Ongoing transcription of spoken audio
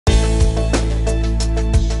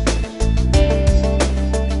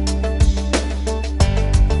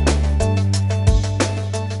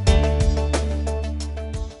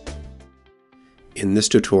In this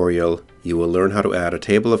tutorial, you will learn how to add a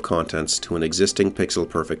table of contents to an existing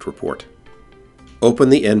PixelPerfect report.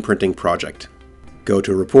 Open the NPrinting project. Go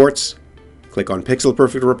to Reports, click on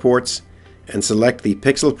PixelPerfect Reports, and select the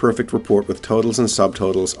PixelPerfect report with totals and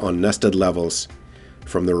subtotals on nested levels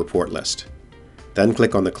from the report list. Then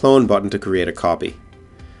click on the Clone button to create a copy.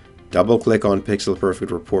 Double-click on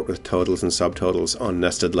PixelPerfect report with totals and subtotals on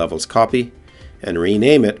nested levels copy, and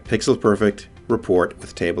rename it PixelPerfect report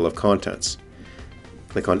with table of contents.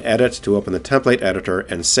 Click on Edit to open the template editor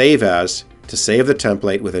and Save As to save the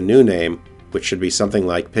template with a new name, which should be something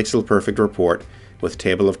like PixelPerfect report with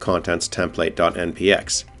table of contents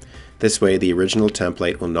template.npx. This way the original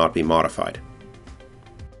template will not be modified.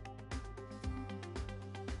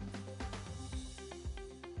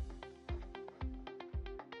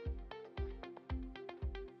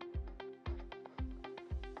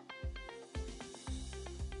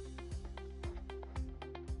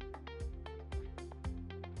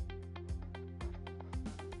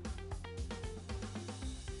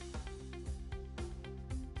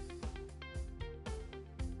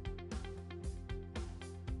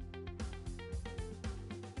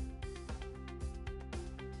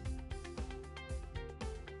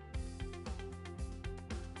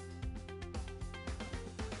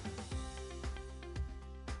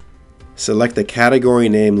 Select the category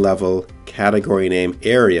name level, category name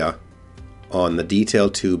area on the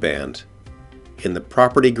Detail 2 band. In the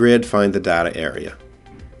property grid, find the data area.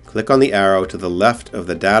 Click on the arrow to the left of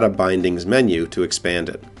the Data Bindings menu to expand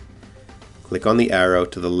it. Click on the arrow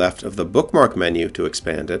to the left of the Bookmark menu to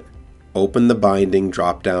expand it. Open the Binding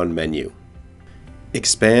drop-down menu.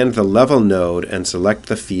 Expand the level node and select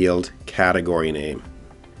the field Category Name.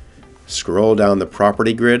 Scroll down the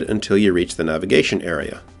property grid until you reach the navigation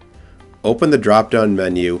area. Open the drop-down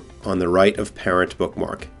menu on the right of Parent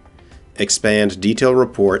Bookmark. Expand Detail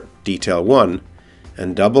Report Detail 1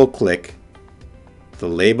 and double-click the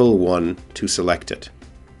label 1 to select it.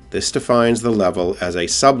 This defines the level as a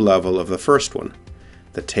sub-level of the first one.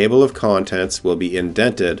 The table of contents will be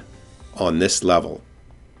indented on this level.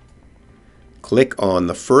 Click on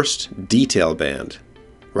the first detail band.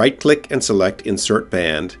 Right-click and select Insert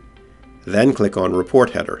Band, then click on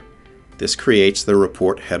Report Header. This creates the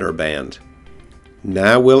report header band.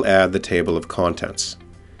 Now we'll add the table of contents.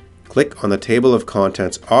 Click on the table of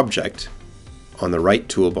contents object on the right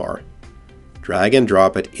toolbar. Drag and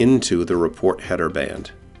drop it into the report header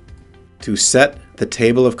band. To set the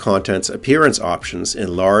table of contents appearance options,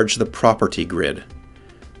 enlarge the property grid.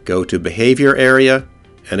 Go to Behavior area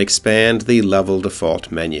and expand the Level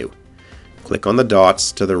Default menu. Click on the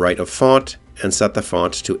dots to the right of Font and set the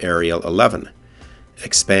font to Arial 11.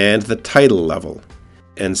 Expand the title level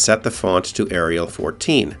and set the font to Arial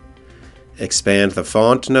 14. Expand the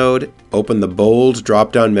font node, open the bold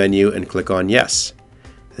drop-down menu and click on Yes.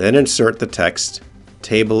 Then insert the text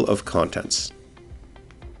Table of Contents.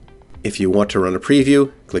 If you want to run a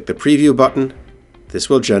preview, click the Preview button. This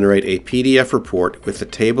will generate a PDF report with the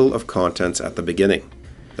table of contents at the beginning.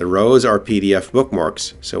 The rows are PDF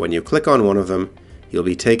bookmarks, so when you click on one of them, you'll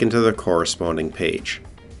be taken to the corresponding page.